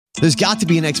There's got to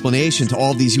be an explanation to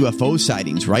all of these UFO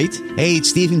sightings, right? Hey,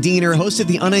 it's Stephen Diener, host of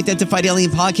the Unidentified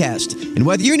Alien Podcast. And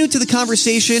whether you're new to the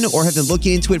conversation or have been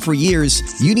looking into it for years,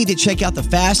 you need to check out the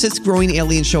fastest growing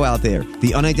alien show out there,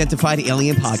 the Unidentified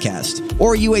Alien Podcast,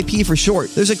 or UAP for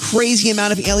short. There's a crazy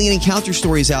amount of alien encounter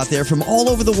stories out there from all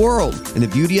over the world. And the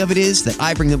beauty of it is that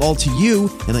I bring them all to you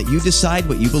and let you decide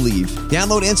what you believe.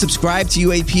 Download and subscribe to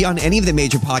UAP on any of the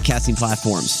major podcasting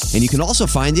platforms. And you can also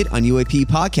find it on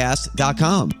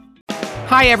UAPpodcast.com.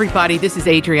 Hi, everybody. This is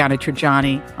Adriana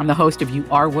Trajani. I'm the host of You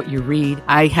Are What You Read.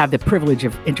 I have the privilege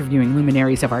of interviewing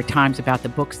luminaries of our times about the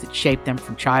books that shaped them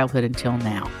from childhood until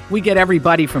now. We get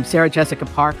everybody from Sarah Jessica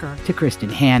Parker to Kristen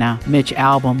Hanna, Mitch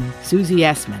Albom, Susie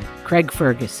Essman, Craig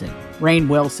Ferguson, Rainn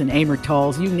Wilson, Amor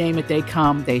Tolls, you name it, they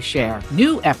come, they share.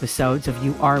 New episodes of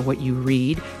You Are What You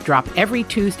Read drop every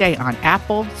Tuesday on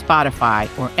Apple, Spotify,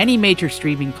 or any major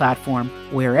streaming platform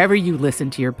wherever you listen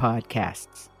to your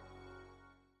podcasts.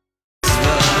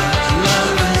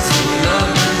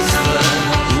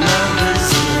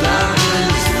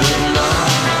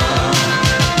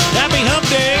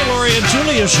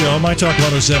 Julia Show, My Talk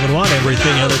 107.1,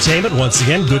 Everything Entertainment. Once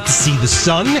again, good to see the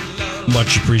sun.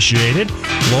 Much appreciated.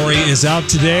 Lori is out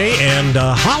today, and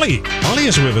Holly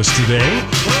is with us today.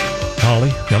 Holly,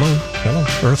 hello,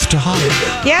 Earth to Holly.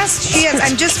 Yes, she is.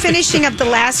 I'm just finishing up the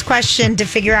last question to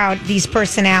figure out these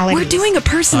personalities. We're doing a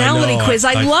personality quiz.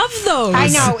 I love those. I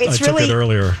know. It's took it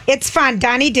earlier. It's fun.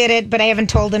 Donnie did it, but I haven't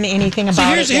told him anything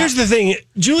about it. Here's the thing.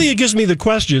 Julia gives me the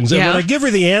questions, and when I give her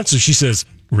the answer, she says,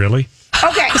 "Really?"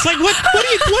 Okay. It's like, what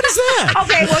is that?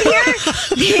 Okay, well,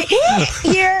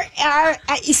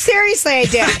 seriously, I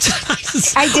did.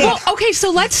 I did. Well, okay, so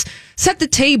let's set the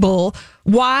table.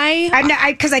 Why?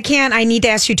 Because I can't. I need to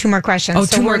ask you two more questions. Oh,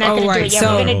 two more. Oh, right.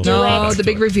 So we're going to do it. The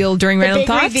big reveal during Random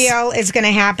Thoughts? The big reveal is going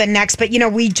to happen next. But,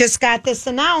 we just got this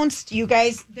announced. You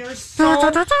guys, there's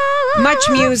so much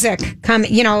music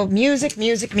coming.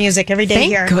 Music every day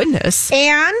here. Thank goodness.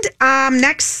 And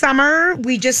next summer,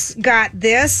 we just got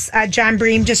this. John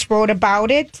Bream just wrote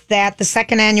about it, that the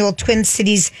second annual Twin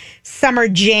Cities Summer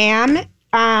Jam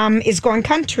is going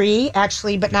country,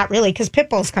 actually, but not really, because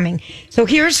Pitbull's coming. So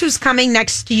here's who's coming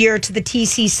next year to the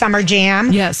TC Summer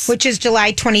Jam. Yes. Which is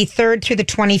July 23rd through the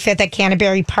 25th at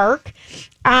Canterbury Park.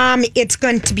 It's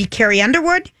going to be Carrie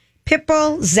Underwood,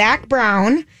 Pitbull, Zac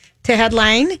Brown to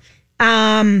headline.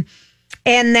 And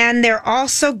then they're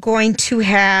also going to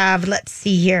have, let's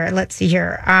see here.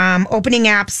 Opening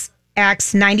acts,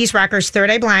 90s rockers, Third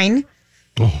Eye Blind,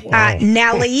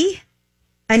 Nelly,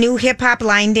 a new hip-hop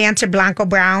line dancer, Blanco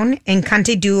Brown, and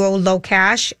country duo Low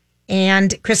Cash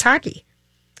and Chris Hockey.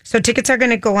 So tickets are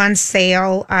going to go on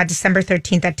sale December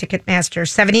 13th at Ticketmaster.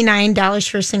 $79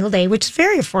 for a single day, which is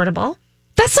very affordable.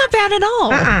 That's not bad at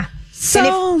all.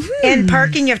 So, and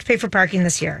parking, you have to pay for parking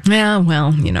this year. Yeah,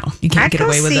 well, you can't get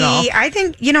away with it all. I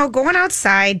think, going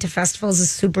outside to festivals is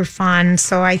super fun.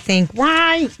 So I think,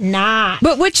 why not?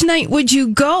 But which night would you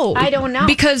go? I don't know.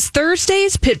 Because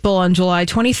Thursday's Pitbull on July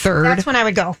 23rd. That's when I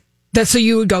would go. So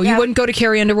you would go. Yeah. You wouldn't go to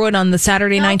Carrie Underwood on the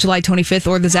Saturday night, July 25th,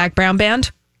 or the Zac Brown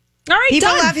Band? All right, people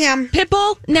done. love him.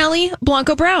 Pitbull, Nelly,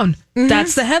 Blanco Brown. Mm-hmm.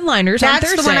 That's the headliners on Thursday.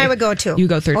 That's the one I would go to. You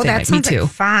go Thursday that night. Sounds Me too.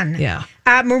 Like fun. Yeah.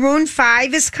 Maroon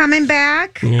 5 is coming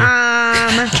back. Yeah.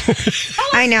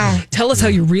 I know. Tell us how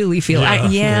you really feel. I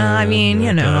mean,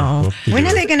 When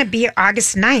are they going to be?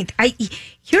 August 9th.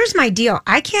 Here's my deal.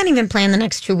 I can't even plan the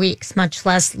next 2 weeks, much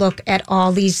less look at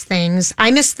all these things. I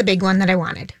missed the big one that I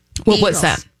wanted. What was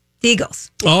that? The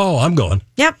Eagles. Oh, I'm going.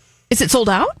 Yep. Is it sold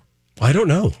out? I don't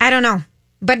know.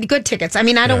 But good tickets. I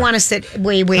mean, I don't want to sit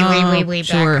way back.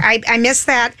 Sure. I missed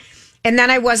that. And then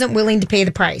I wasn't willing to pay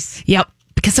the price. Yep.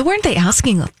 Because weren't they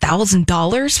asking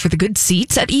 $1,000 for the good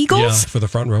seats at Eagles? Yeah, for the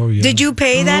front row. Yeah. Did you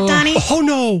pay that, Donnie? Oh,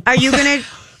 no. Are you going to?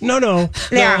 No.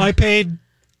 Yeah. No, I paid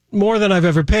more than I've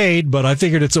ever paid, but I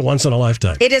figured it's a once in a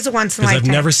lifetime. It is a once in a lifetime. Because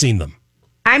I've never seen them.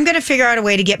 I'm going to figure out a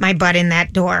way to get my butt in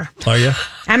that door. Are you?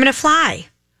 I'm going to fly.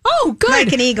 Oh, good.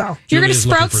 Like an eagle. You're going to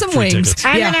sprout some wings.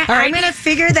 I'm going to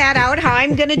figure that out, how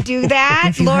I'm going to do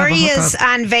that. Lori is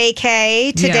on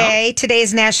vacay today. Yeah. Today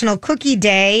is National Cookie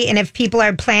Day. And if people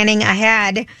are planning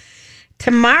ahead,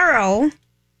 tomorrow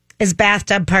is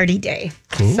Bathtub Party Day.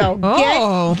 Ooh.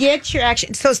 So get your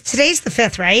action. So today's the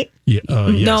 5th, right? Yeah,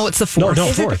 yes. No, it's the 4th. No,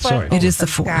 4th, sorry. It is the 4th.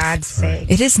 For God's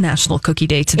sake. It is National Cookie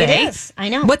Day today. It is. I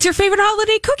know. What's your favorite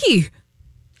holiday cookie?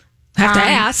 Have to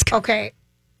ask. Okay.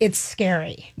 It's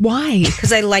scary. Why?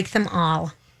 Because I like them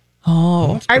all.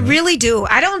 Oh, I really do.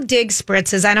 I don't dig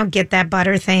spritzes. I don't get that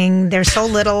butter thing. They're so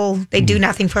little. They do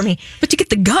nothing for me. but you get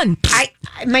the gun.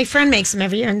 My friend makes them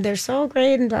every year, and they're so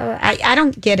great. And blah, blah. I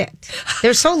don't get it.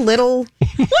 They're so little.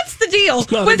 What's the deal?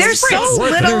 They're so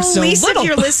little. They're so Lisa, little. if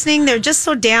you're listening, they're just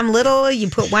so damn little. You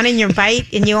put one in your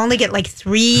bite, and you only get like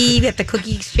 3 at the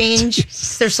cookie exchange.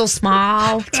 They're so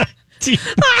small. I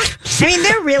mean,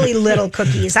 they're really little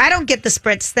cookies. I don't get the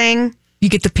spritz thing. You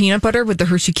get the peanut butter with the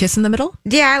Hershey Kiss in the middle?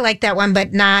 Yeah, I like that one,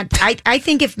 but not. I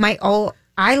think if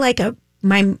I like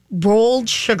my rolled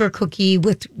sugar cookie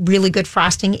with really good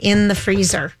frosting in the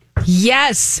freezer.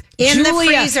 Yes. In Julia,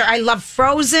 the freezer. I love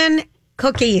frozen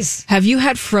cookies. have you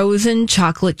had frozen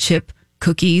chocolate chip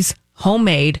cookies,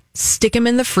 homemade, stick them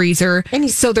in the freezer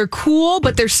so they're cool,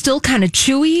 but they're still kind of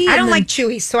chewy? I don't like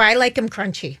chewy, so I like them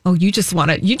crunchy. Oh, you just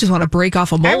want to break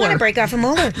off a molar. I want to break off a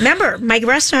molar. Remember, my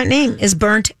restaurant name is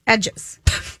Burnt Edges.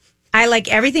 I like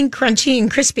everything crunchy and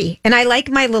crispy, and I like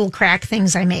my little crack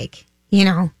things I make.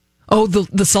 Oh, the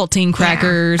saltine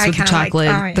crackers I with the kinda like- chocolate.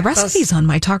 oh, yeah, the recipe's on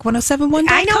mytalk1071.com.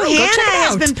 I know Go check it Hannah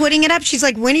has out. been putting it up. She's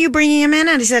like, "When are you bringing him in?"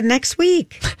 And I said, "Next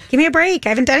week. Give me a break. I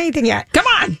haven't done anything yet." Come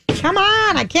on.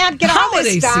 I can't get all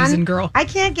Holiday this done. season, girl. I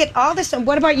can't get all this done.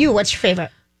 What about you? What's your favorite?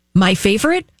 My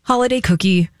favorite holiday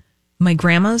cookie, my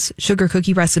grandma's sugar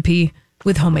cookie recipe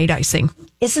with homemade icing.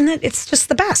 Isn't it? It's just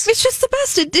the best. It's just the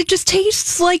best. It just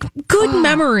tastes like good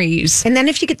memories. And then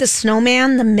if you get the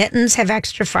snowman, the mittens have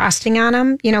extra frosting on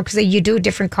them, because you do a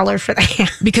different color for the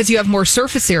hand. Because you have more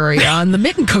surface area on the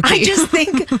mitten cookie. I just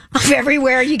think of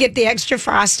everywhere you get the extra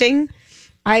frosting.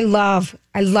 I love.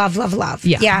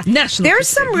 Yeah. National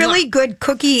There's cookie. some really good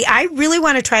cookie. I really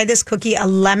want to try this cookie, a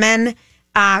lemon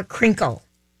crinkle.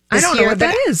 I this don't know year, what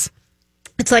that is.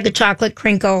 It's like a chocolate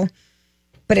crinkle,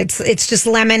 but it's just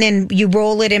lemon, and you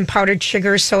roll it in powdered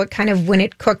sugar, so it kind of, when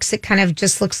it cooks, it kind of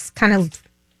just looks kind of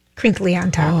crinkly on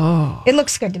top. Oh. It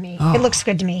looks good to me. It looks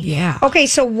good to me. Yeah. Okay,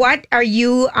 so what are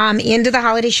you into the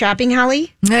holiday shopping,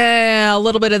 Holly? A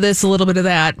little bit of this, a little bit of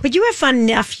that. But you have fun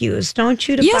nephews, don't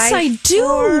you? Yes, I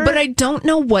do, but I don't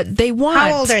know what they want.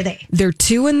 How old are they? They're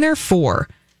 2 and they're 4.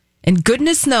 And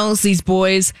goodness knows these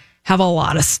boys have a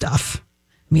lot of stuff.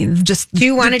 I mean, just... Do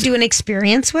you want to do an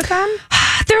experience with them?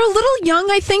 They're a little young,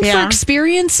 I think, for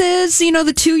experiences. The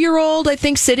 2-year-old, I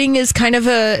think sitting is kind of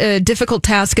a difficult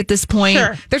task at this point.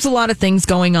 Sure. There's a lot of things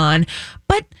going on.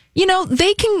 But,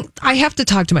 they can... I have to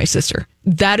talk to my sister.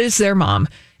 That is their mom.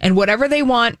 And whatever they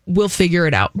want, we'll figure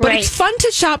it out. But Right. it's fun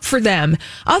to shop for them.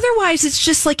 Otherwise, it's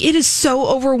just like, it is so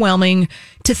overwhelming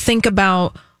to think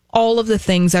about all of the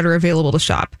things that are available to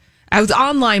shop. I was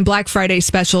online Black Friday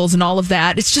specials and all of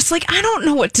that. It's just like, I don't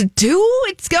know what to do.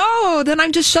 Then I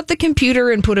just shut the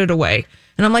computer and put it away.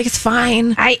 And I'm like, it's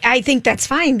fine. I think that's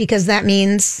fine, because that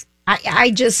means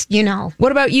I just,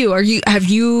 What about you? Have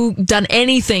you done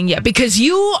anything yet? Because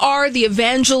you are the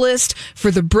evangelist for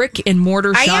the brick and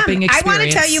mortar shopping experience. I want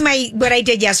to tell you what I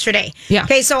did yesterday. Yeah.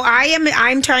 Okay, so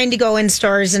I'm trying to go in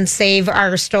stores and save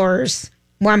our stores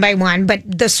one by one. But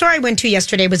the store I went to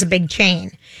yesterday was a big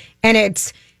chain, and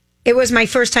it was my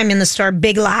first time in the store.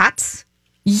 Big Lots.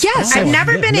 Yes. I've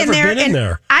never been in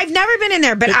there. I've never been in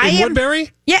there, but I am.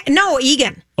 Woodbury? Yeah, no,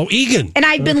 Egan. Oh, Egan. And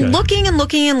I've been looking and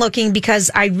looking and looking,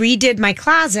 because I redid my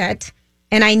closet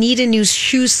and I need a new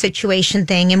shoe situation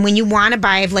thing. And when you want to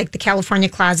buy, like the California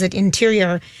Closet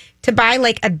interior, to buy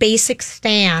like a basic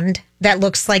stand that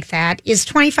looks like that is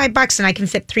 $25, and I can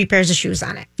fit 3 pairs of shoes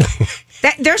on it.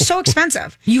 They're so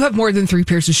expensive. You have more than 3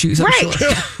 pairs of shoes, I'm Right.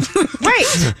 sure.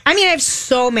 Right. I mean, I have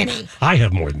so many. I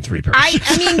have more than 3 pairs.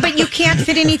 I mean, but you can't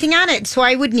fit anything on it. So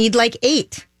I would need like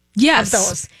 8 Yes. of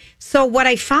those. So what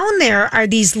I found there are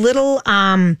these little,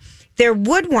 they're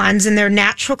wood ones, and they're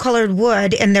natural colored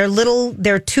wood, and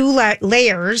they're 2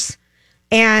 layers,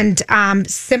 and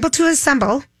simple to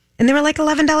assemble. And they were like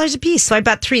 $11 a piece. So I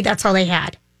bought 3. That's all they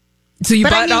had. So you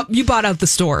But bought out the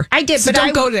store. I did, So but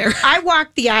don't go there. I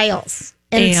walked the aisles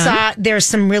and saw there's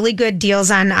some really good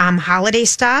deals on holiday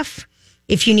stuff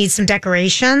if you need some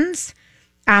decorations.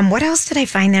 What else did I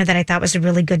find there that I thought was a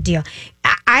really good deal?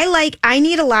 I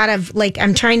need a lot of,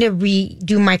 I'm trying to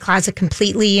redo my closet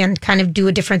completely and kind of do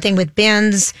a different thing with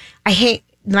bins.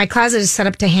 My closet is set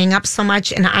up to hang up so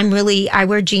much, and I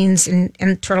wear jeans and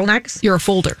turtlenecks. You're a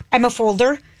folder. I'm a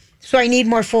folder. So I need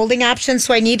more folding options.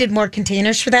 So I needed more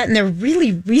containers for that. And they're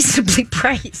really reasonably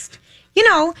priced.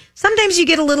 Sometimes you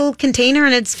get a little container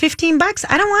and it's $15.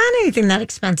 I don't want anything that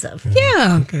expensive.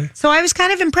 Yeah. Okay. So I was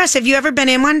kind of impressed. Have you ever been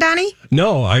in one, Donnie?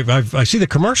 No, I see the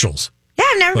commercials. Yeah,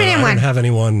 I've never But been in I one. don't have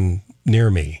anyone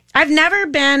near me. I've never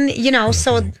been,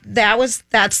 so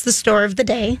that's the store of the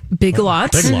day. Big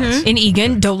Lots. Big Lots. In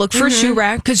Egan. Don't look for a shoe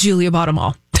rack because Julia bought them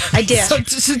all. I did. So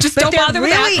just But don't they're bother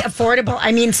with really that. affordable.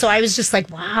 I mean, so I was just like,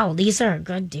 wow, these are a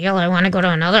good deal. I want to go to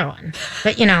another one.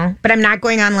 But, I'm not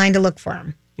going online to look for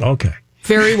them. Okay.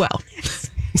 Very well.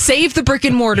 Save the brick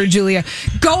and mortar, Julia.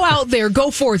 Go out there.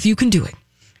 Go forth. You can do it.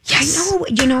 Yes.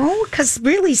 I know, because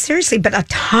really, seriously, but a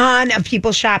ton of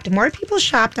people shopped. More people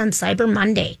shopped on Cyber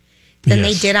Monday than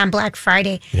they did on Black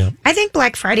Friday. Yeah. I think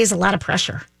Black Friday is a lot of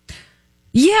pressure.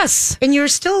 Yes. And you're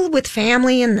still with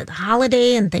family and the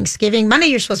holiday and Thanksgiving. Monday,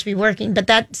 you're supposed to be working, but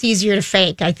that's easier to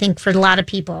fake, I think, for a lot of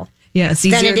people. Yeah, it's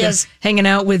easier than hanging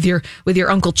out with your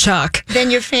Uncle Chuck. Than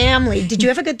your family. Did you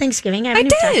have a good Thanksgiving? I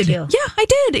did. Yeah, I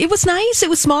did. It was nice. It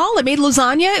was small. I made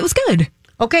lasagna. It was good.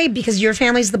 Okay, because your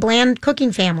family's the bland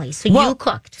cooking family, so you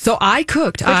cooked. So I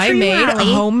cooked. Good I for you, made a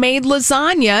Allie. homemade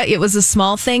lasagna. It was a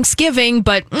small Thanksgiving,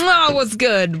 but it was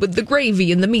good with the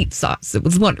gravy and the meat sauce. It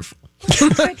was wonderful.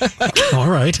 All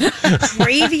right.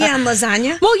 Gravy on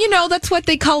lasagna? Well, that's what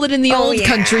they call it in the old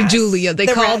country, Julia. They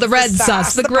call the red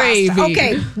sauce the gravy. pasta.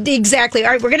 Okay, exactly. All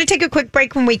right, we're going to take a quick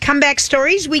break. When we come back,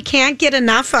 stories we can't get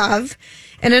enough of,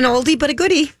 and an oldie but a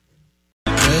goodie.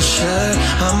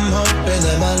 I'm hoping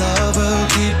that my love will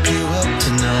keep you up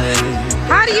tonight.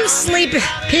 How do you sleep,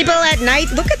 people, at night?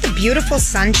 Look at the beautiful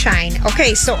sunshine.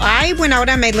 Okay, so I went out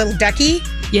on my little ducky.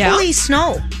 Yeah. Holy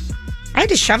snow. I had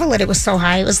to shovel it. It was so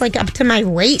high. It was like up to my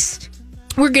waist.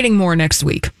 We're getting more next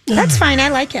week. That's fine. I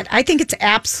like it. I think it's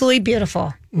absolutely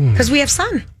beautiful because we have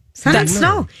sun and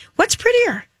snow. What's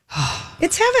prettier?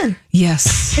 It's heaven.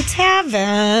 Yes. It's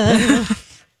heaven.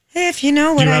 If you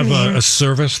know what I Do mean. you have a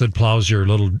service that plows your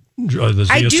little, does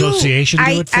the association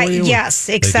do it for you? Yes,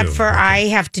 They except do. for Okay. I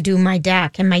have to do my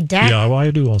deck, and my deck Yeah, well,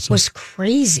 I do also. was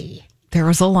crazy. There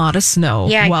was a lot of snow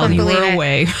Yeah, I while couldn't you were believe it.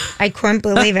 away. I couldn't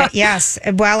believe it. Yes.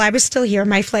 While I was still here,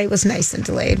 my flight was nice and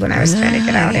delayed when I was trying to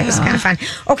get out. It was kind of fun.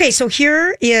 Okay, so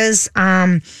here is,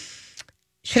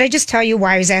 should I just tell you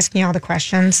why I was asking you all the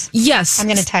questions? Yes. I'm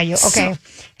going to tell you. Okay.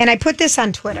 And I put this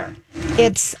on Twitter.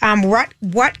 It's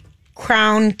what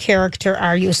crown character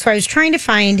are you? So I was trying to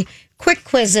find quick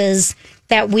quizzes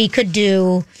that we could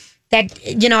do that,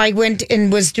 I went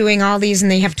and was doing all these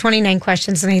and they have 29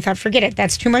 questions and I thought, forget it.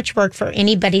 That's too much work for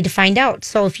anybody to find out.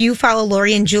 So if you follow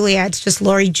Lori and Julia, it's just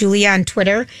Lori Julia on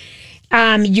Twitter.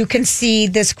 You can see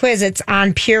this quiz. It's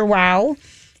on Pure Wow,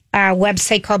 a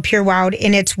website called Pure Wow,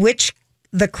 and it's which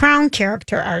the crown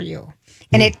character are you?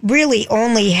 And it really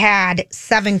only had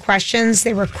 7 questions.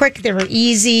 They were quick. They were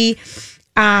easy.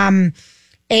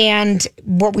 And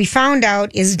what we found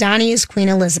out is Donnie is Queen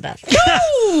Elizabeth.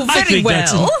 Oh, I very think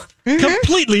that's well.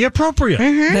 completely appropriate.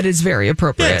 That is very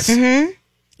appropriate. Yes.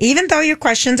 Even though your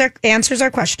answers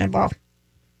are questionable.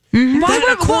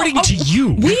 That according to you.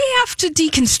 We have to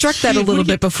deconstruct that a little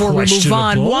bit before we move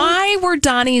on. Questionable? Why were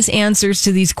Donnie's answers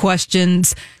to these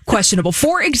questions questionable?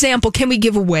 For example, can we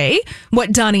give away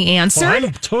what Donnie answered? Well,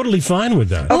 I'm totally fine with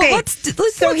that. Okay, let's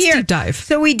here, deep dive.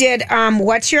 So we did,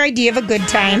 what's your idea of a good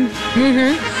time?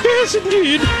 Yes,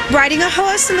 indeed. Riding a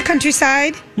horse in the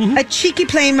countryside, a cheeky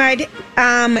plane ride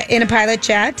in a pilot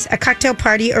jet, a cocktail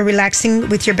party, or relaxing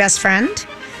with your best friend.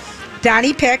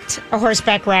 Donnie picked a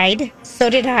horseback ride. So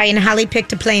did I, and Holly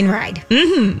picked a plane ride.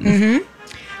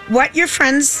 What your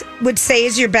friends would say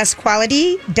is your best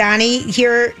quality.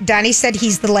 Donnie said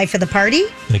he's the life of the party.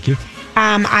 Thank you.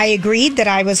 I agreed that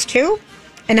I was too.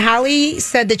 And Holly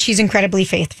said that she's incredibly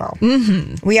faithful.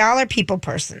 We all are people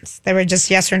persons. They were just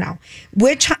yes or no.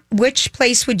 Which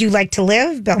place would you like to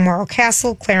live? Balmoral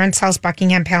Castle, Clarence House,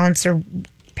 Buckingham Palace,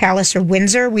 or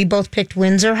Windsor? We both picked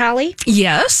Windsor, Holly,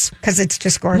 Yes. because it's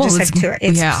just gorgeous. Well,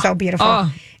 It's so beautiful.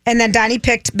 Oh. And then Donnie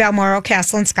picked Balmoral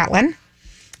Castle in Scotland.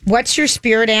 What's your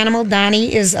spirit animal?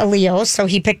 Donnie is a Leo, so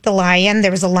he picked the lion.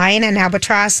 There was a lion, an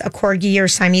albatross, a corgi, or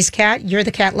Siamese cat. You're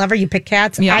the cat lover. You picked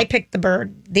cats. Yeah. I picked the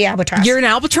bird, the albatross. You're an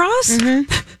albatross?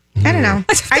 I don't know.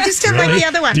 I just didn't like Really? the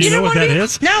other one. Do you know what that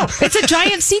is? No. It's a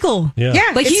giant seagull. Yeah.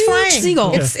 Yeah, Like it's huge flying.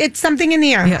 seagull. It's something in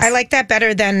the air. Yes. I like that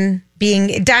better than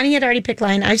being. Donnie had already picked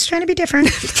lion. I was trying to be different.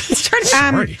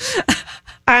 Sorry.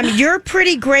 You're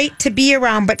pretty great to be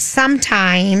around, but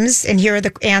sometimes, and here are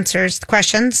the answers, the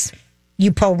questions.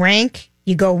 You pull rank,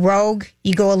 you go rogue,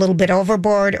 you go a little bit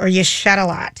overboard, or you shed a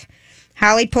lot.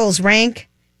 Holly pulls rank,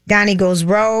 Donnie goes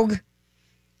rogue.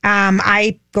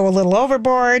 I go a little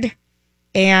overboard,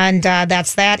 and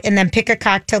that's that. And then pick a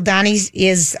cocktail. Donnie's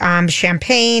is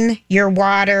champagne, your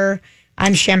water,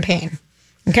 I'm champagne.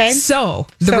 Okay? So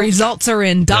the results are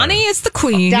in. Donnie is the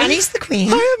queen. Donnie's the queen.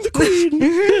 I am the queen.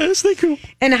 Yes, thank you.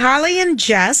 And Holly and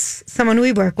Jess, someone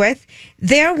we work with,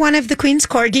 they're one of the queen's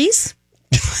corgis.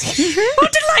 Oh,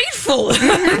 delightful.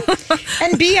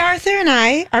 And B. Arthur and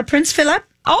I are Prince Philip.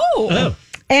 Oh.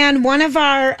 And one of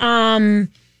our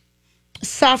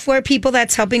software people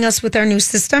that's helping us with our new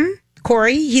system,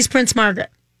 Corey. He's Princess Margaret.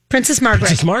 Princess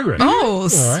Margaret. Oh,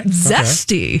 All right.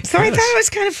 zesty. So I thought it was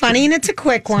kind of funny, and it's a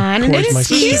quick one, and Corey's my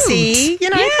it's easy. You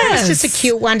know, I thought it was just a Yes.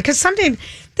 cute one because sometimes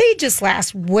they just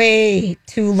last way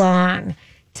too long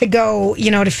to go,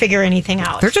 to figure anything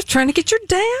out. They're just trying to get your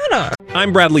data.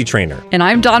 I'm Bradley Trainer. And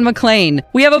I'm Don McClain.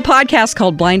 We have a podcast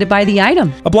called Blinded by the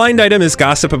Item. A blind item is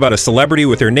gossip about a celebrity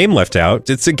with their name left out.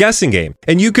 It's a guessing game,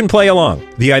 and you can play along.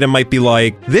 The item might be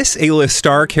like, this A-list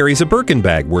star carries a Birkin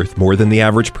bag worth more than the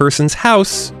average person's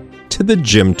house to the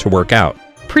gym to work out.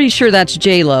 Pretty sure that's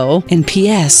J-Lo. And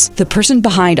P.S. the person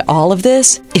behind all of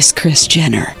this is Kris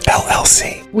Jenner,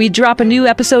 LLC. We drop a new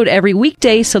episode every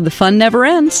weekday so the fun never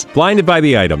ends. Blinded by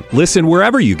the Item. Listen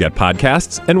wherever you get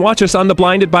podcasts and watch us on the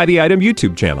Blinded by the Item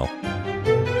YouTube channel.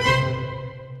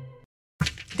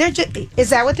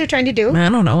 Is that what they're trying to do? I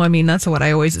don't know. I mean, that's what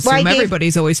I always assume. Well, I gave-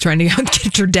 Everybody's always trying to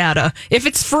get your data. If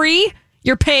it's free,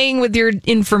 you're paying with your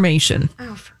information.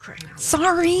 Oh, for crying out loud.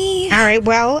 Sorry. All right,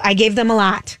 well, I gave them a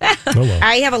lot. Oh, well.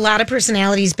 I have a lot of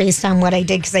personalities based on what I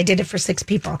did because I did it for 6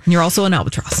 people. You're also an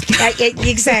albatross.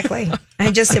 Exactly.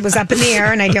 It was up in the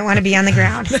air and I didn't want to be on the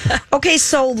ground. Okay,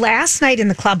 so last night in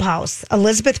the clubhouse,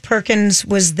 Elizabeth Perkins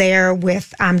was there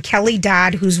with Kelly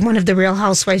Dodd, who's one of the Real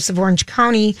Housewives of Orange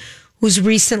County, who's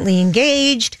recently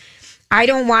engaged. I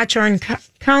don't watch Orange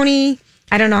County.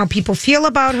 I don't know how people feel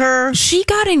about her. She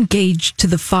got engaged to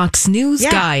the Fox News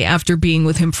guy after being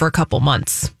with him for a couple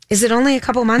months. Is it only a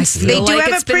couple months? I feel They do like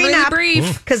have it's a been really prenup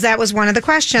brief. because that was one of the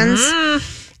questions.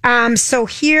 So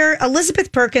here,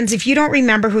 Elizabeth Perkins, if you don't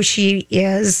remember who she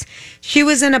is, she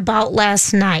was in About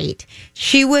Last Night.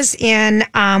 She was in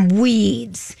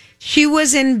Weeds. She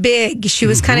was in Big. She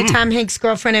was kind of Tom Hanks'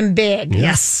 girlfriend in Big.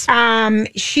 Yes.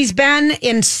 She's been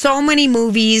in so many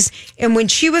movies. And when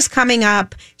she was coming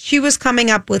up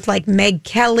with like Meg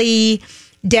Kelly,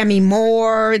 Demi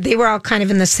Moore. They were all kind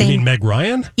of in the You same. mean Meg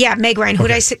Ryan? Yeah, Meg Ryan. Who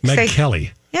did I say? Meg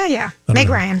Kelly. Yeah. I don't Meg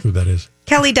know Ryan. Who that is?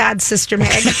 Kelly Dodd's sister,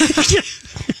 Meg.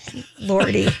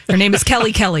 Lordy. Her name is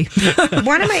Kelly Kelly.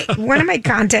 One of my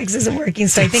contacts isn't working,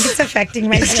 so I think it's affecting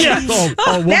my Yeah. We'll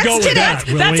That's go with today. that.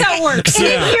 will That's we? how it works. And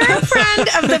if you're a friend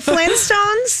of the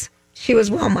Flintstones, she was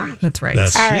Wilma. That's right.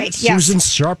 That's All right, yes.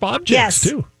 Susan's Sharp Objects, Yes.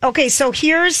 too. Okay, so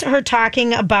here's her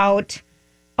talking about.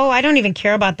 Oh, I don't even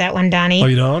care about that one, Donnie. Oh,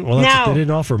 you don't? Well, No. they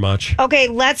didn't offer much. Okay,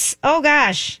 oh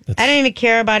gosh. I don't even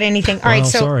care about anything. All right,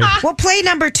 Well, so sorry. we'll play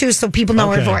number 2 so people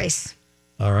know her Okay. voice.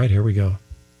 All right, here we go.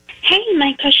 Hey,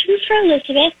 my question is for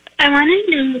Elizabeth. I want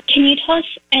to know, can you tell us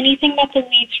anything about the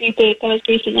Weeds reboot that was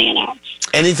recently announced?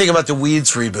 Anything about the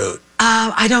Weeds reboot?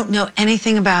 I don't know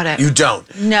anything about it. You don't?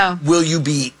 No. Will you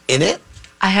be in it?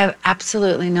 I have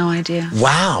absolutely no idea.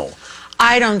 Wow.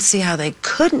 I don't see how they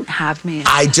couldn't have me.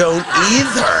 I don't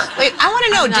either. Wait, I want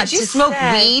to know, I'm not did you to smoke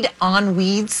say. weed on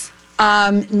Weeds?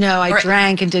 No, I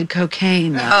drank and did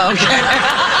cocaine. Though. Oh, okay.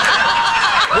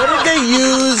 What did they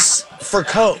use for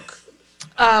Coke?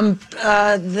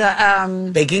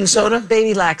 Baking soda?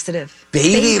 Baby laxative.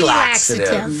 Baby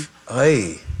laxative.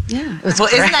 Oy. Yeah. It was Well,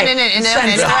 isn't great. that in it?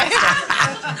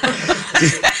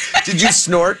 Did you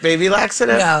snort baby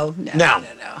laxative? No.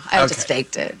 I Okay. just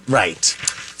faked it. Right.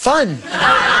 Fun.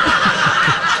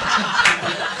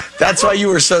 That's why you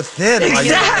were so thin.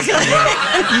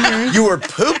 Exactly. You were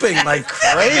pooping like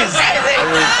crazy.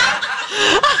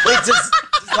 Wait, does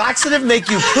laxative make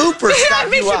you poop or stop it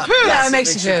makes you you up? poop. Yes, Yeah, it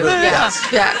makes you poop. Yes.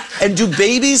 Yeah. And do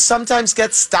babies sometimes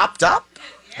get stopped up?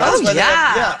 That's Oh, why they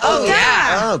yeah. have- Oh,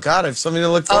 yeah. Oh, God, I have something to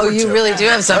look Oh, forward to. you really do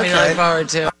have something to Okay. look forward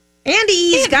to. Andy,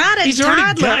 he's got a he's already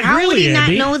toddler. got- How would really, he not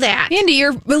Andy? know that? Andy,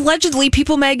 you're allegedly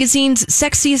People Magazine's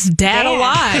sexiest dad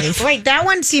alive. Wait, that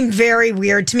one seemed very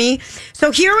weird to me.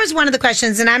 So here was one of the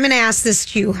questions, and I'm going to ask this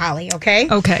to you, Holly, okay?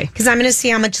 Okay. Because I'm going to see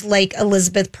how much like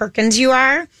Elizabeth Perkins you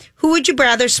are. Who would you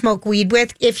rather smoke weed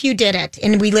with if you did it?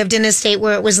 And we lived in a state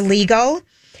where it was legal.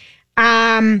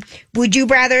 Would you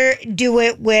rather do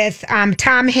it with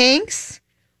Tom Hanks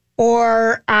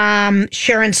or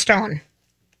Sharon Stone?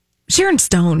 Sharon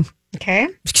Stone. Okay.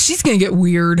 She's going to get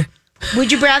weird. Would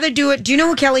you rather do it? Do you know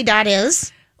who Kelly Dodd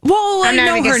is? Well, I'm I not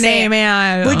know even gonna her say name. it.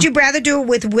 Yeah. Would you rather do it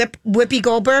with Whoopi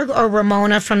Goldberg or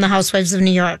Ramona from the Housewives of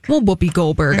New York? Well, Whoopi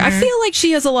Goldberg. I feel like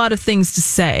she has a lot of things to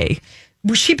say.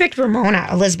 Well, she picked Ramona.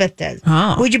 Elizabeth did.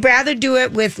 Oh. Would you rather do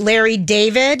it with Larry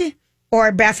David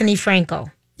or Bethany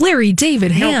Frankel? Larry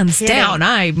David, hands kidding. down.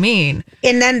 I mean,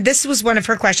 And then this was one of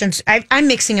her questions. I'm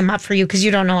mixing them up for you because you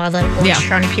don't know all the Orange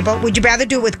County people. Would you rather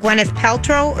do it with Gwyneth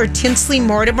Paltrow or Tinsley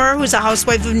Mortimer, who's a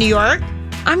housewife of New York?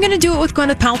 I'm going to do it with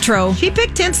Gwyneth Paltrow. She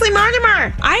picked Tinsley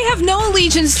Mortimer. I have no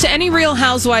allegiance to any Real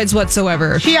Housewives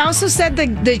whatsoever. She also said the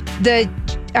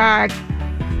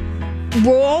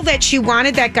role that she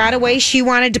wanted that got away. She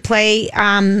wanted to play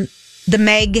the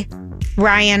Meg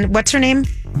Ryan. What's her name?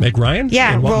 Meg Ryan?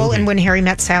 Yeah, In what role movie? in When Harry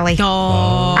Met Sally.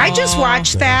 Oh. I just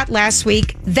watched that last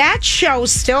week. That show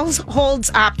still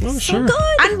holds up. Oh, So sure.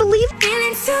 good. Unbelievable.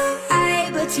 Feeling so high,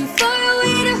 but you far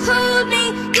away to hold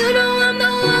me. You know I'm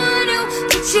the one who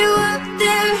put you up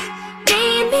there.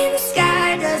 Name in the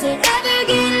sky, does it ever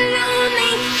get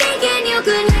lonely? Thinking you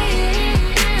could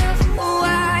live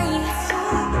white.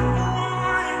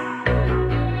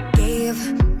 Gave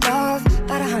love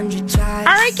about 100 tries.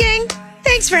 All right, gang.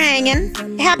 Thanks for hanging.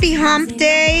 Happy Hump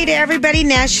Day to everybody.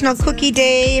 National Cookie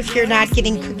Day. If you're not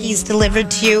getting cookies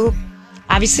delivered to you,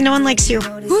 obviously no one likes you.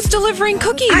 Who's delivering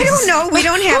cookies? I don't know. We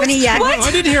don't have any yet. What?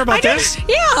 I didn't hear about this.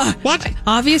 Yeah. What?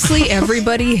 Obviously,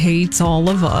 everybody hates all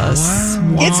of us.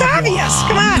 It's obvious.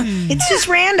 Come on. It's just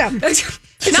random. Not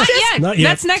yet. Not yet.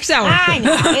 That's next hour. I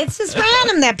know. It's just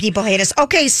random that people hate us.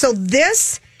 Okay, so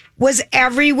this was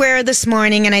everywhere this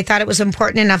morning, and I thought it was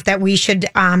important enough that we should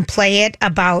play it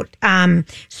about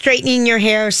straightening your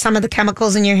hair, some of the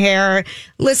chemicals in your hair.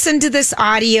 Listen to this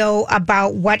audio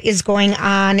about what is going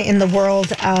on in the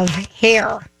world of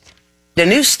hair. A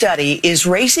new study is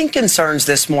raising concerns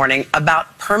this morning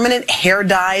about permanent hair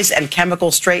dyes and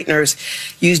chemical straighteners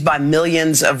used by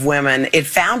millions of women. It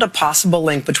found a possible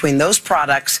link between those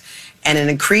products and an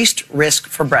increased risk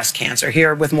for breast cancer.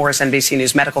 Here with more is NBC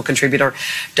News medical contributor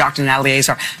Dr. Natalie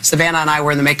Azar. Savannah and I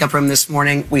were in the makeup room this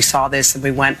morning. We saw this and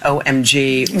we went,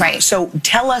 OMG. Right. So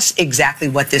tell us exactly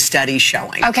what this study's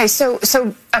showing. Okay, so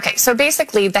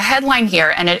basically the headline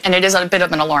here, and it is a bit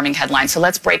of an alarming headline, so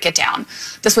let's break it down.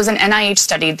 This was an NIH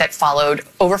study that followed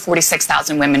over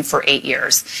 46,000 women for 8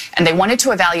 years, and they wanted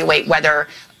to evaluate whether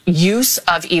use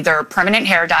of either permanent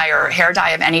hair dye or hair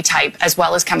dye of any type, as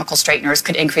well as chemical straighteners,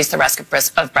 could increase the risk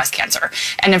of breast cancer.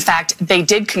 And in fact, they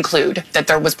did conclude that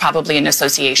there was probably an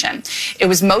association. It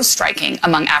was most striking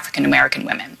among African American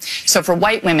women. So for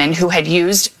white women who had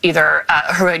used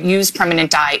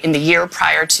permanent dye in the year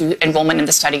prior to enrollment in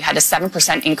the study, had a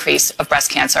 7% increase of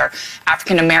breast cancer.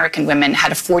 African American women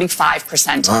had a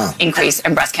 45% increase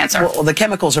in breast cancer. Well, the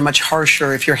chemicals are much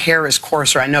harsher if your hair is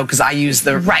coarser. I know because I use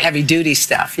the heavy duty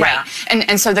stuff. Yeah. Right.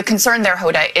 And so the concern there,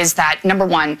 Hoda, is that, number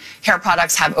one, hair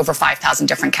products have over 5,000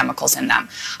 different chemicals in them.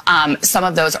 Some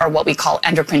of those are what we call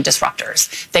endocrine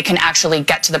disruptors. They can actually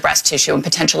get to the breast tissue and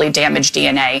potentially damage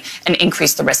DNA and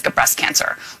increase the risk of breast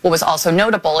cancer. What was also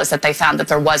notable is that they found that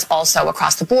there was also,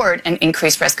 across the board, an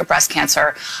increased risk of breast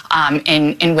cancer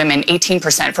in women,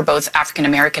 18% for both African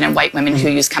American and white women who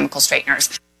use chemical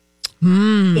straighteners.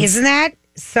 Isn't that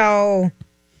so?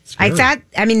 I thought,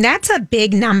 I mean, that's a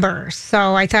big number.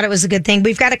 So I thought it was a good thing.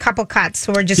 We've got a couple cuts,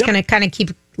 so we're just going to kind of keep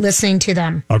listening to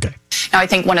them. Okay. Now, I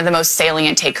think one of the most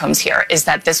salient take-homes here is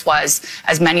that this was,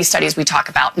 as many studies we talk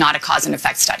about, not a cause and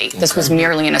effect study. This was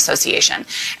merely an association.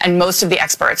 And most of the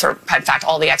experts, or in fact,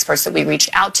 all the experts that we reached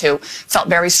out to, felt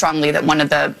very strongly that one of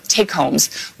the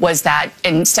take-homes was that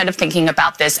instead of thinking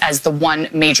about this as the one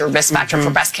major risk factor for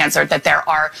breast cancer, that there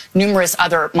are numerous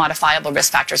other modifiable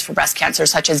risk factors for breast cancer,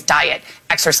 such as diet,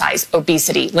 exercise,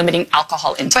 obesity, limiting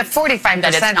alcohol intake. But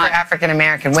 45% for African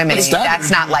American women,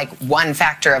 that's not like one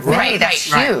factor of many.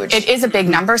 That's huge. It is a big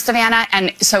number, Savannah,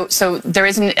 and so there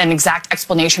isn't an exact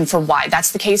explanation for why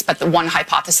that's the case, but the one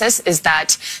hypothesis is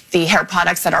that the hair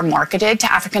products that are marketed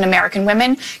to African American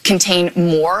women contain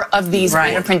more of these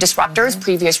endocrine disruptors.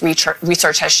 Previous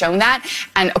research has shown that,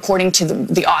 and according to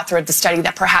the author of the study,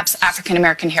 that perhaps African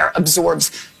American hair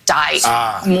absorbs dye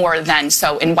more than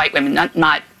so in white women,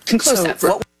 not conclusive.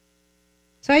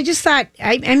 So I just thought,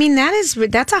 I mean,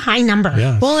 that's a high number.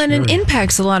 Yeah, well, and it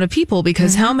impacts a lot of people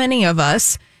because how many of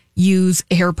us use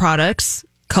hair products,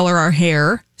 color our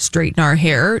hair, straighten our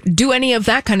hair, do any of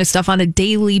that kind of stuff on a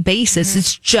daily basis?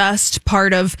 It's just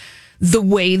part of the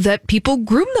way that people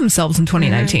groom themselves in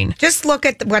 2019. Just look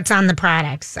at what's on the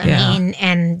products. I mean,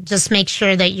 and just make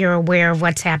sure that you're aware of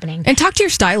what's happening. And talk to your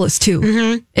stylist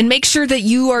too. And make sure that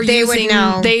you are using...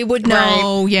 They would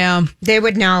know. Right. Yeah. They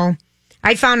would know.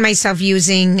 I found myself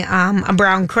using a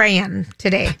brown crayon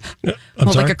today.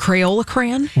 Like a Crayola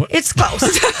crayon? It's close.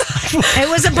 It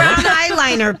was a brown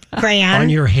eyeliner crayon. On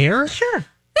your hair? Sure.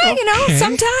 Yeah, you know,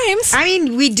 sometimes. I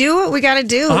mean, we do what we got to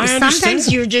do.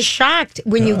 Sometimes you're just shocked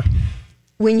when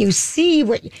you see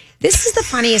what... This is the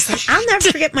funniest thing. I'll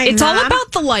never forget my It's mom. all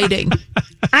about the lighting.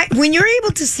 When you're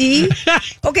able to see...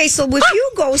 Okay, so if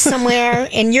you go somewhere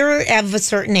and you're of a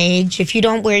certain age, if you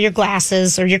don't wear your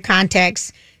glasses or your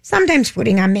contacts... Sometimes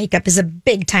putting on makeup is a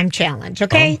big time challenge,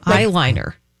 okay?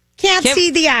 Eyeliner. Can't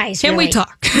see the eyes. Can really. we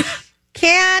talk?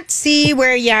 Can't see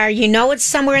where you are. You know it's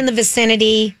somewhere in the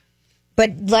vicinity,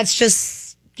 but let's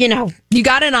just You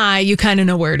got an eye, you kind of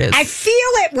know where it is. I feel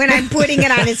it when I'm putting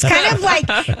it on. It's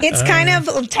kind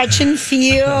of touch and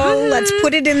feel. Let's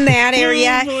put it in that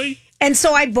area. And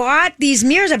so I bought these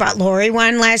mirrors. I bought Lori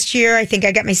one last year. I think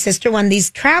I got my sister one.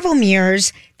 These travel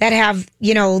mirrors that have,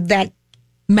 that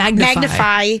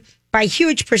magnify by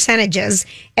huge percentages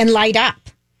and light up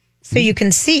so you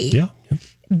can see. Yeah.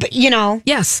 But,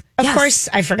 yes. Of course,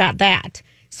 I forgot that.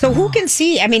 So who can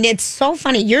see? I mean, it's so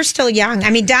funny. You're still young. I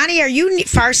mean, Donnie, are you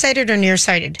farsighted or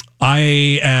nearsighted?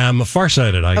 I am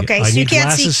farsighted. I so need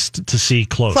glasses to see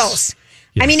close. Close.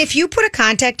 Yes. I mean, if you put a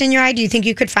contact in your eye, do you think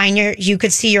you could you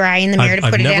could see your eye in the mirror to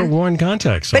put it in? I've never worn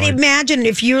contacts. So but imagine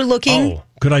if you're looking. Oh,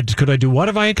 could I do what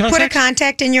if I had contacts? Put a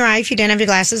contact in your eye if you didn't have your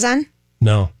glasses on?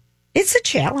 No. It's a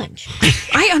challenge.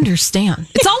 I understand.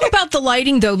 It's all about the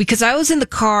lighting, though, because I was in the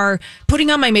car putting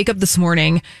on my makeup this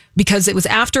morning because it was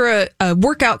after a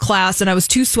workout class and I was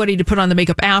too sweaty to put on the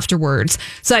makeup afterwards.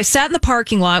 So I sat in the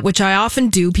parking lot, which I often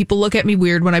do. People look at me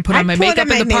weird when I put on my makeup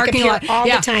in the parking lot all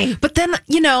the time. But then,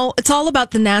 it's all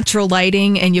about the natural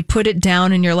lighting, and you put it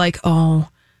down and you're like, oh,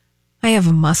 I have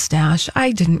a mustache.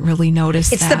 I didn't really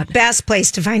notice it's that. The best place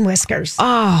to find whiskers.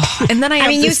 Oh, and then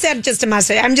you said just a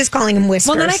mustache. I'm just calling them whiskers.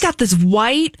 Well, then I got this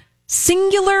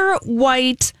singular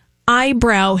white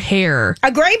eyebrow hair.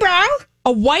 A gray brow?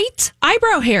 A white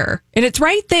eyebrow hair. And it's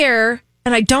right there,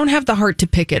 and I don't have the heart to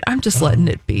pick it. I'm just letting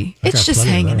it be. It's just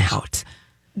hanging out.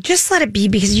 Just let it be,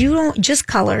 because you don't just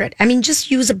color it. I mean,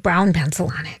 just use a brown pencil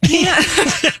on it. Yeah.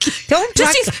 Don't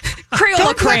just use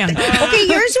Crayola crayon. Okay,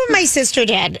 here's what my sister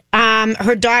did.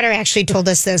 Her daughter actually told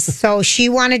us this. So she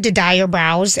wanted to dye her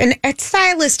brows, and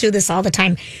stylists do this all the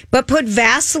time. But put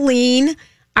Vaseline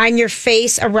on your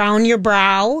face around your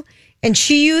brow. And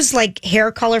she used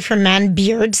hair color for men,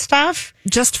 beard stuff.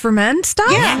 Just for men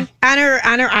stuff? Yeah. On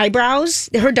her eyebrows.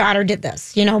 Her daughter did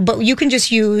this, but you can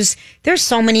just use, there's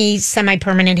so many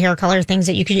semi-permanent hair color things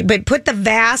that you can use, but put the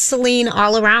Vaseline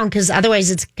all around, because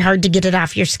otherwise it's hard to get it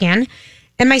off your skin.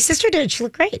 And my sister did it. She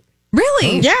looked great.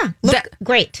 Really? Yeah.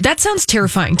 Great. That sounds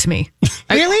terrifying to me.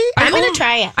 Really? I'm going to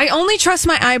try it. I only trust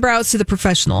my eyebrows to the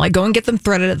professional. I go and get them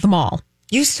threaded at the mall.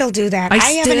 You still do that. I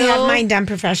haven't had mine done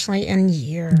professionally in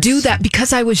years. Do that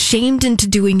because I was shamed into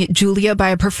doing it, Julia, by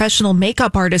a professional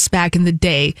makeup artist back in the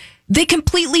day. They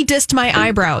completely dissed my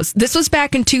eyebrows. This was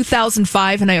back in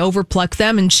 2005, and I overplucked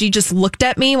them, and she just looked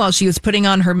at me while she was putting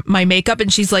on my makeup,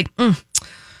 and she's like,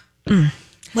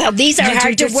 Well, these are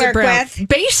hard to work with.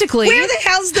 Basically. Where the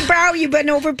hell's the brow you've been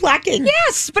overplucking?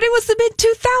 Yes, but it was the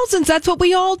mid-2000s. That's what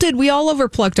we all did. We all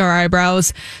overplucked our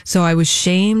eyebrows. So I was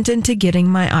shamed into getting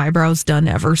my eyebrows done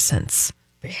ever since.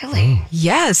 Really?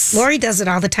 Yes. Lori does it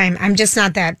all the time. I'm just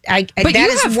not that.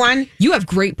 You have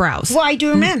great brows. Well, I do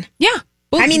them in. Yeah.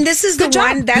 Well, I mean, this is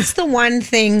one. That's the one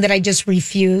thing that I just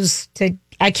refuse to.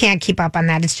 I can't keep up on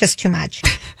that. It's just too much.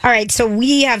 All right, so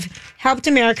we have helped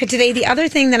America today. The other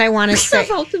thing that I want to say,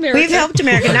 we've helped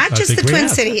America, not just the Twin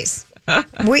Cities.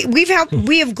 We have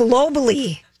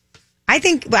globally. I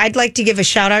think I'd like to give a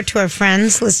shout out to our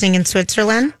friends listening in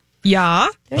Switzerland. Yeah,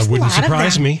 that wouldn't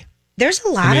surprise me. There's a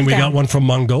lot of them. We got one from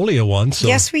Mongolia once. So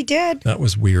yes, we did. That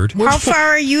was weird. How far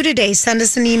are you today? Send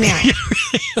us an email.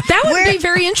 That would be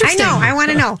very interesting. I know. I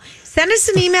want to know. Send us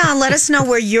an email and let us know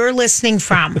where you're listening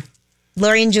from.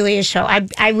 Lori and Julia show.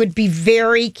 I would be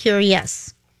very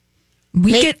curious.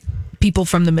 We get people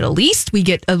from the Middle East. We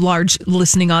get a large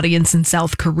listening audience in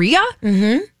South Korea.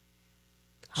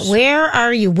 Mm-hmm. Where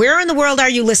are you? Where in the world are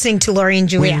you listening to Lori and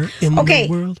Julia? The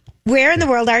world? Where in the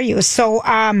world are you? So,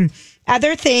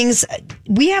 other things,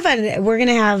 we're going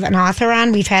to have an author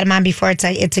on. We've had him on before.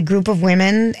 It's a group of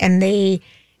women, and they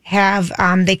have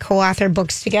they co-author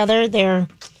books together. They're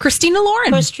Christina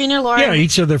Lauren. Yeah,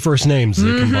 each of their first names.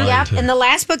 They combined. Yep. And the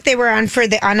last book they were on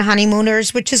on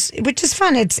Honeymooners, which is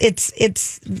fun.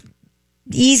 It's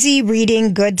easy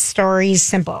reading, good stories,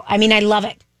 simple. I mean, I love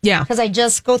it. Yeah, because I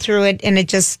just go through it, and it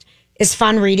just is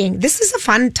fun reading. This is a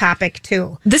fun topic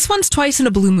too. This one's Twice in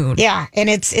a Blue Moon. Yeah, and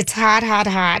it's hot.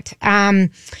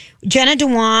 Jenna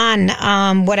Dewan,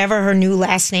 whatever her new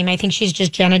last name, I think she's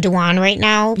just Jenna Dewan right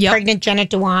now. Yep. Pregnant Jenna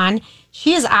Dewan.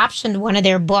 She has optioned one of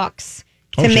their books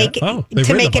to make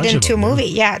it into a movie.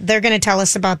 Yeah, they're going to tell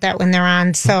us about that when they're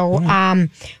on. So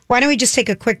why don't we just take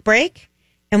a quick break,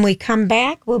 and we come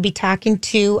back. We'll be talking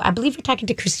to, I believe we're talking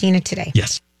to Christina today.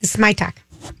 Yes. This is My Talk.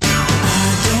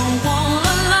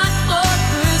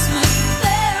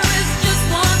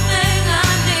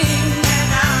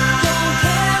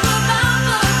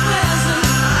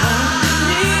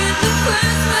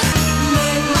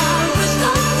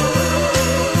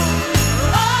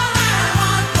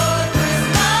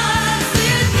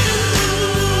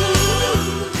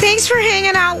 Thanks for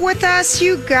hanging out with us,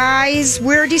 you guys.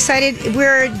 We're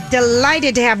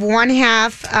delighted to have one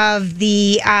half of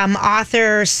the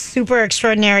super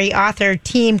extraordinary author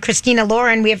team, Christina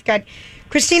Lauren. We have got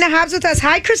Christina Hobbs with us.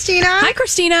 Hi, Christina. Hi,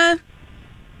 Christina.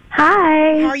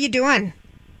 Hi. How are you doing?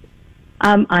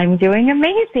 I'm doing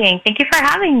amazing. Thank you for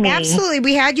having me. Absolutely.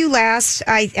 We had you last,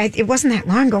 it wasn't that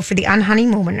long ago, for the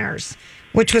Unhoneymooners,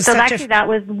 which was that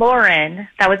was Lauren.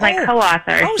 That was my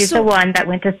co-author. She's the one that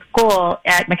went to school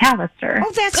at McAllister.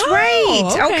 Oh, that's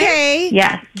right. Okay.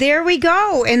 Yes. There we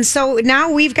go. And so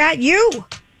now we've got you.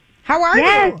 How are you?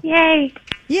 Yes, yay.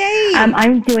 Yay.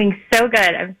 I'm doing so good.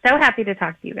 I'm so happy to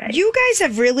talk to you guys. You guys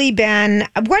have really been,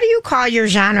 what do you call your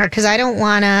genre? Because I don't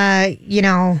want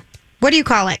to, what do you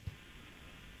call it?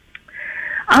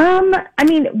 I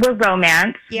mean, we're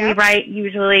romance. Yeah. We write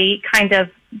usually kind of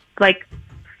like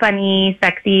funny,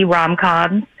 sexy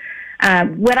rom-coms.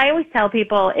 What I always tell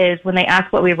people is when they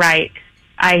ask what we write,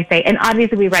 I say, and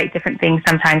obviously we write different things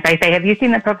sometimes. I say, have you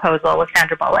seen The Proposal with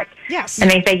Sandra Bullock? Yes. And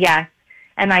they say, yes.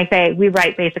 And I say, we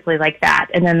write basically like that.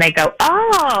 And then they go,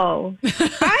 oh.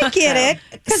 I get it.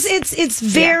 Because it's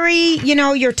very,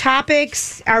 your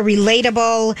topics are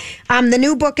relatable. The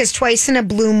new book is Twice in a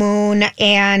Blue Moon.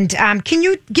 And can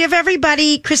you give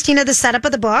everybody, Christina, the setup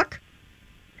of the book?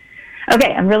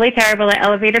 Okay, I'm really terrible at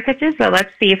elevator pitches, so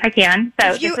let's see if I can. So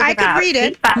I could read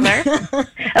it. Tate Butler.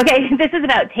 Okay, this is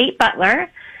about Tate Butler.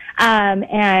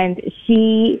 And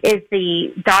she is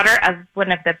the daughter of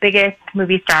one of the biggest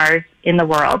movie stars in the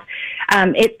world.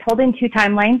 It's told in two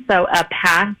timelines, so a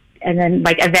past and then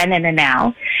like a then and a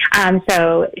now.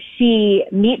 So she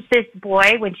meets this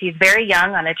boy when she's very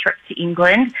young on a trip to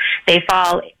England. They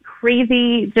fall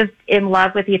crazy, just in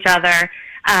love with each other.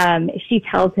 She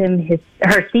tells him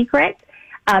her secret.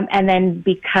 And then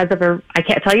because of her, I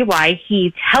can't tell you why,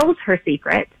 he tells her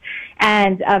secret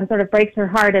and sort of breaks her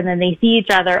heart. And then they see each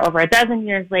other over a dozen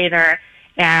years later.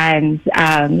 And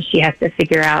she has to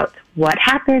figure out what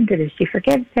happened and if she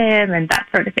forgives him and that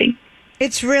sort of thing.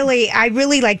 I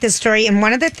really like this story. And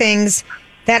one of the things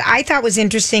that I thought was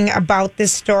interesting about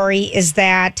this story is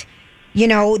that,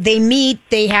 they meet,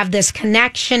 they have this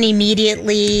connection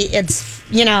immediately. It's,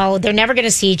 they're never going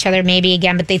to see each other maybe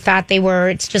again, but they thought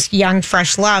it's just young,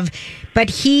 fresh love. But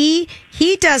he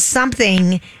does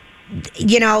something,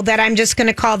 that I'm just going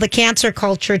to call the cancer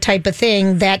culture type of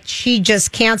thing, that she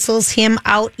just cancels him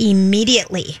out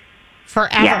immediately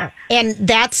forever. Yeah. And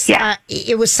that's,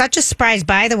 it was such a surprise,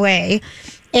 by the way.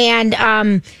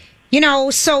 And,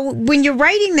 so when you're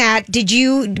writing that,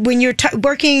 when you're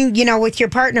working, with your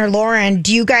partner, Lauren,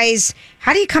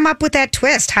 how do you come up with that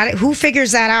twist? Who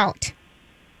figures that out?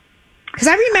 Because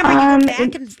I remember you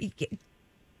back and,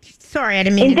 sorry, I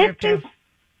didn't mean to interrupt you.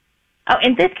 Oh,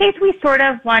 in this case, we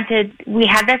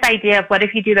had this idea of what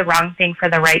if you do the wrong thing for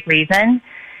the right reason,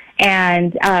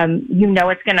 and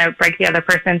it's going to break the other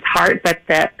person's heart, but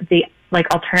the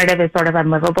alternative is sort of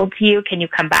unlivable to you. Can you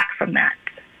come back from that?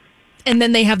 And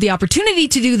then they have the opportunity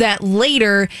to do that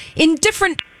later in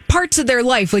different parts of their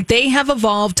life. Like they have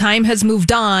evolved, time has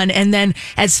moved on, and then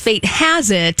as fate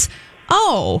has it,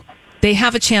 they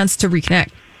have a chance to reconnect.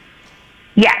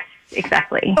 Yes.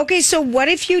 Exactly. Okay, so what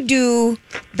if you do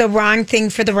the wrong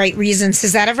thing for the right reasons?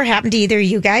 Has that ever happened to either of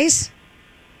you guys?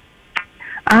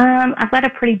 I've led a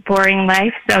pretty boring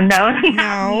life, so no.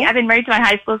 I've been married to my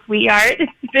high school sweetheart.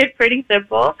 It's been pretty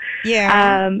simple.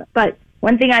 Yeah. But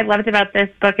one thing I loved about this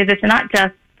book is it's not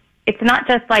just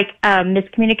like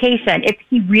miscommunication.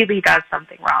 He really does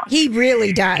something wrong. He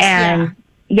really does. And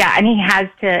and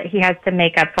he has to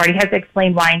make up for it. He has to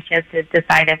explain why, and she has to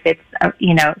decide if it's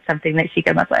something that she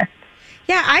can live with.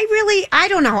 Yeah, I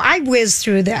don't know. I whizzed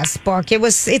through this book.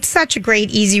 It's such a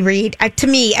great, easy read to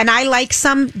me. And I like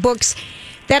some books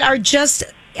that are just,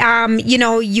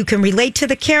 you can relate to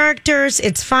the characters.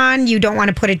 It's fun. You don't want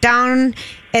to put it down.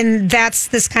 And that's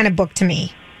this kind of book to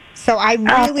me. So I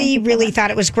really thought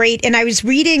it was great. And I was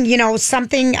reading,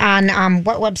 something on,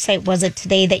 what website was it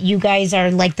today that you guys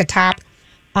are like the top?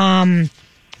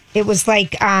 It was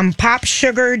like Pop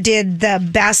Sugar did the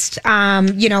best,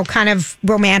 kind of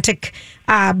romantic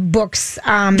books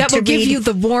that will give you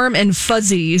the warm and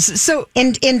fuzzies. So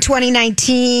in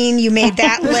 2019, you made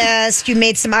that list. You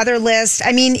made some other lists.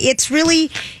 I mean, it's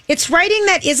writing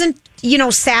that isn't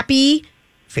sappy.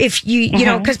 If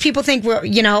because people think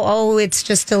it's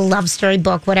just a love story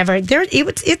book, whatever.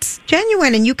 It's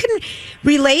genuine, and you can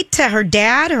relate to her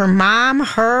dad, her mom,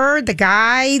 the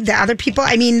guy, the other people.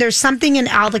 I mean, there's something in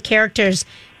all the characters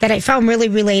that I found really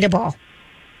relatable.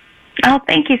 Oh,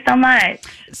 thank you so much.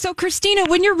 So, Christina,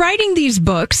 when you're writing these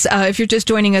books, if you're just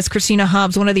joining us, Christina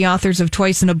Hobbs, one of the authors of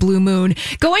Twice in a Blue Moon,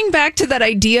 going back to that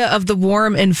idea of the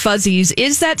warm and fuzzies,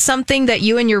 is that something that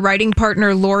you and your writing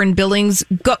partner, Lauren Billings,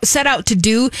 set out to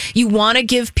do? You want to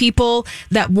give people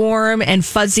that warm and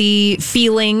fuzzy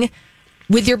feeling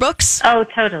with your books? Oh,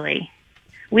 totally.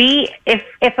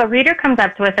 If a reader comes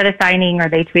up to us at a signing or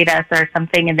they tweet us or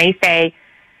something and they say,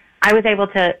 I was able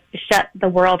to shut the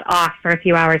world off for a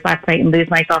few hours last night and lose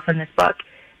myself in this book,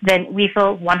 then we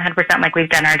feel 100% like we've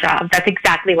done our job. That's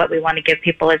exactly what we want to give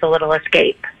people, is a little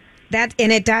escape.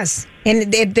 And it does.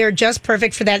 And they're just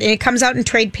perfect for that. And it comes out in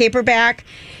trade paperback.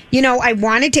 You know, I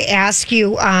wanted to ask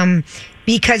you,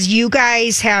 because you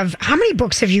guys have, how many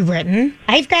books have you written?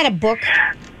 I've got a book,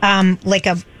 like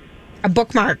a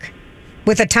bookmark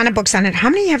with a ton of books on it.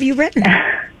 How many have you written?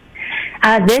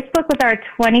 This book was our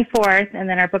 24th, and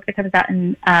then our book that comes out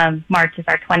in March is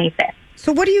our 25th.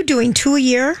 So what are you doing, 2 a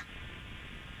year?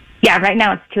 Yeah, right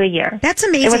now it's 2 a year. That's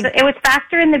amazing. It was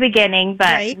faster in the beginning,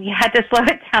 but we had to slow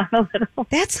it down a little.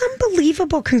 That's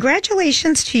unbelievable.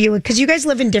 Congratulations to you, because you guys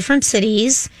live in different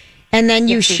cities, and then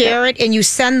you share it, and you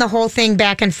send the whole thing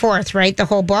back and forth, right? The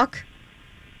whole book?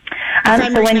 If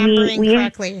I'm remembering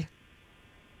correctly.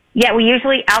 Yeah, we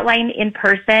usually outline in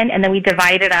person, and then we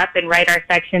divide it up and write our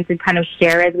sections and kind of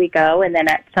share as we go. And then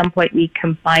at some point we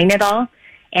combine it all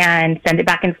and send it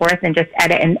back and forth and just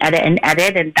edit and edit and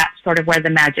edit. And that's sort of where the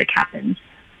magic happens.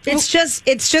 It's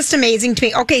just amazing to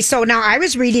me. Okay, so now I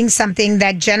was reading something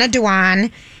that Jenna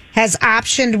Dewan has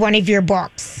optioned one of your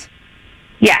books.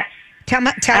 Yes. Tell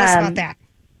us about that.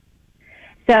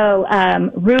 So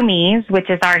Roomies, which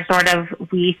is our sort of,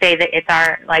 we say that it's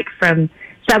our, like, from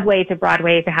Subway to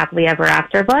Broadway to Happily Ever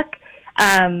After book.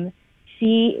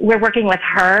 We're working with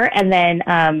her, and then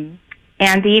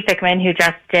Andy Fickman, who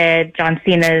just did John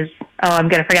Cena's, I'm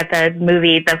going to forget the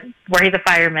movie, where he's a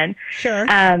fireman. Sure.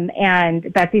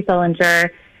 And Betsy Solinger.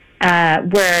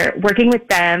 We're working with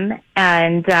them,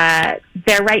 and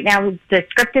they're right now, the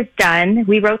script is done.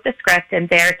 We wrote the script, and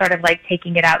they're sort of like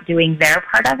taking it out, doing their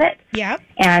part of it. Yeah.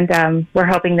 And we're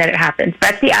hoping that it happens.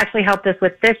 Betsy actually helped us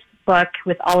with this book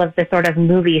with all of the sort of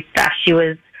movie stuff. She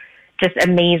was just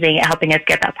amazing at helping us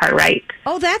get that part right.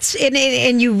 Oh,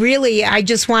 and you really, I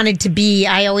just wanted to be,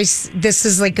 this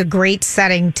is like a great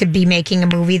setting to be making a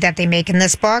movie that they make in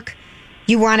this book.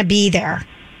 You want to be there.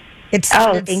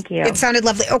 Thank you. It sounded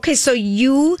lovely. Okay, so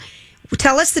you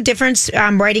tell us the difference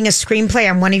writing a screenplay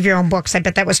on one of your own books. I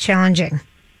bet that was challenging.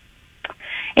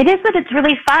 It is, but it's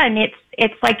really fun.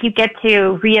 It's like you get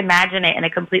to reimagine it in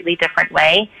a completely different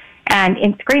way. And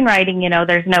in screenwriting,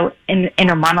 there's no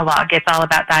inner monologue. It's all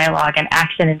about dialogue and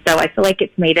action. And so I feel like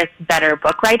it's made us better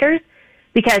book writers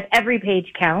because every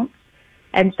page counts.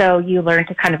 And so you learn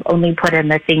to kind of only put in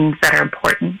the things that are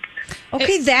important.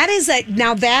 Okay,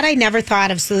 now that I never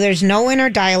thought of. So there's no inner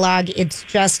dialogue. It's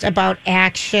just about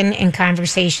action and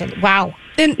conversation. Wow.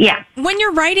 And when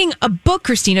you're writing a book,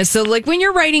 Christina, so like when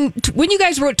you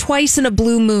guys wrote Twice in a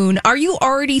Blue Moon, are you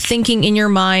already thinking in your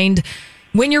mind,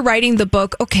 when you're writing the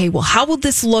book, okay, well, how will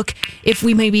this look if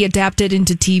we maybe adapt it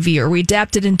into TV or we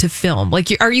adapt it into film? Like,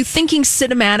 are you thinking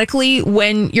cinematically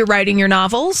when you're writing your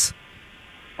novels?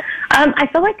 I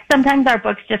feel like sometimes our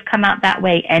books just come out that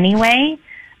way anyway.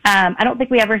 I don't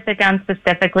think we ever sit down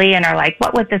specifically and are like,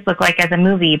 what would this look like as a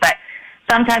movie? But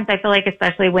sometimes I feel like,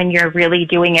 especially when you're really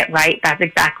doing it right, that's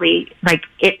exactly, like,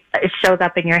 it shows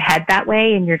up in your head that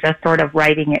way, and you're just sort of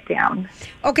writing it down.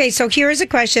 Okay, so here's a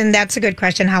question. That's a good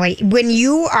question, Holly. When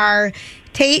you are,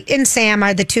 Tate and Sam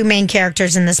are the two main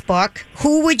characters in this book,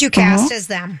 who would you cast as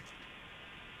them?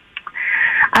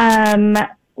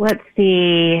 Let's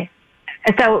see.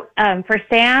 So for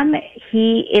Sam,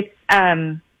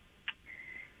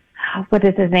 what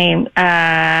is his name?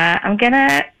 I'm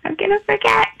gonna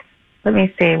forget. Let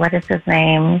me see. What is his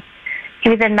name? He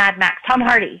was in Mad Max. Tom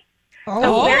Hardy.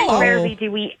 So very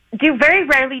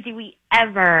rarely do we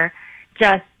ever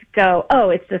just go, oh,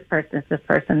 it's this person, it's this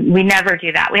person. We never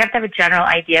do that. We have to have a general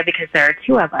idea because there are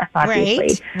two of us,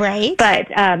 obviously. Right. But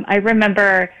I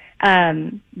remember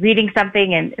reading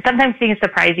something, and sometimes things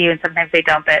surprise you and sometimes they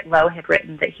don't, but Lo had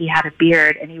written that he had a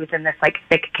beard and he was in this like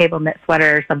thick cable knit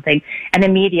sweater or something, and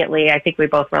immediately I think we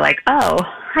both were like, oh,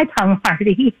 hi, Tom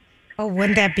Hardy. Oh,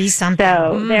 wouldn't that be something?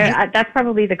 So that's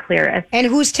probably the clearest. And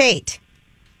who's Tate?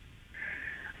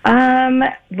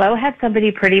 Lo had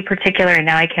somebody pretty particular, and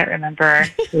now I can't remember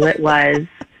who it was.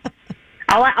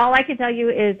 All I can tell you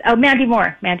is, Mandy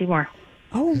Moore.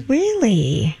 Oh,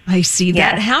 really? I see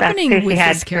that happening that's who with she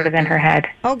had this character. sort of in her head.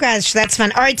 Oh, gosh, that's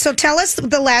fun. All right, so tell us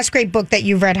the last great book that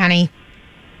you've read, honey.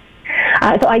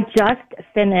 So I just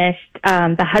finished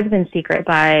The Husband's Secret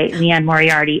by Leanne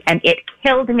Moriarty, and it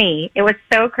killed me. It was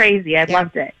so crazy. I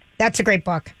loved it. That's a great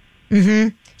book.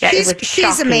 Mm-hmm. Yeah,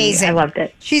 she's amazing. I loved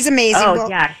it. She's amazing. Oh,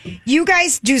 yeah. You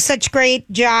guys do such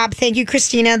great job. Thank you,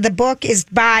 Christina. The book is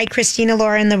by Christina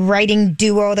Lauren, the writing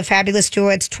duo, the fabulous duo.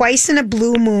 It's Twice in a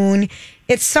Blue Moon.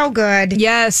 It's so good.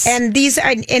 Yes. And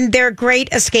they're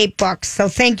great escape books. So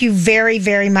thank you very,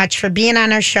 very much for being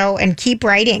on our show, and keep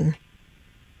writing.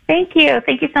 Thank you.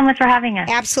 Thank you so much for having us.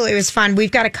 Absolutely. It was fun.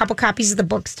 We've got a couple copies of the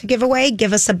books to give away.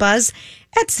 Give us a buzz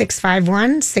at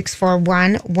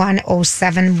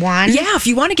 651-641-1071. Yeah, if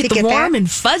you want to get the warm and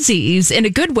fuzzies in a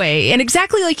good way. And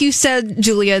exactly like you said,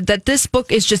 Julia, that this book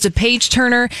is just a page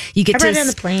turner. You get I read it on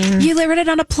the plane. You read it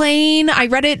on a plane. I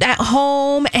read it at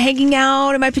home, hanging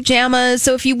out in my pajamas.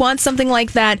 So if you want something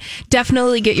like that,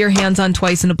 definitely get your hands on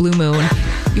Twice in a Blue Moon.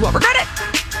 You won't regret it.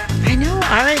 I know. All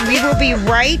right. We will be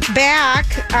right back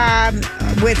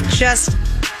with just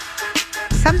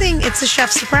something. It's a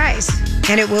chef surprise.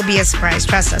 And it will be a surprise.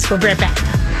 Trust us. We'll be right back.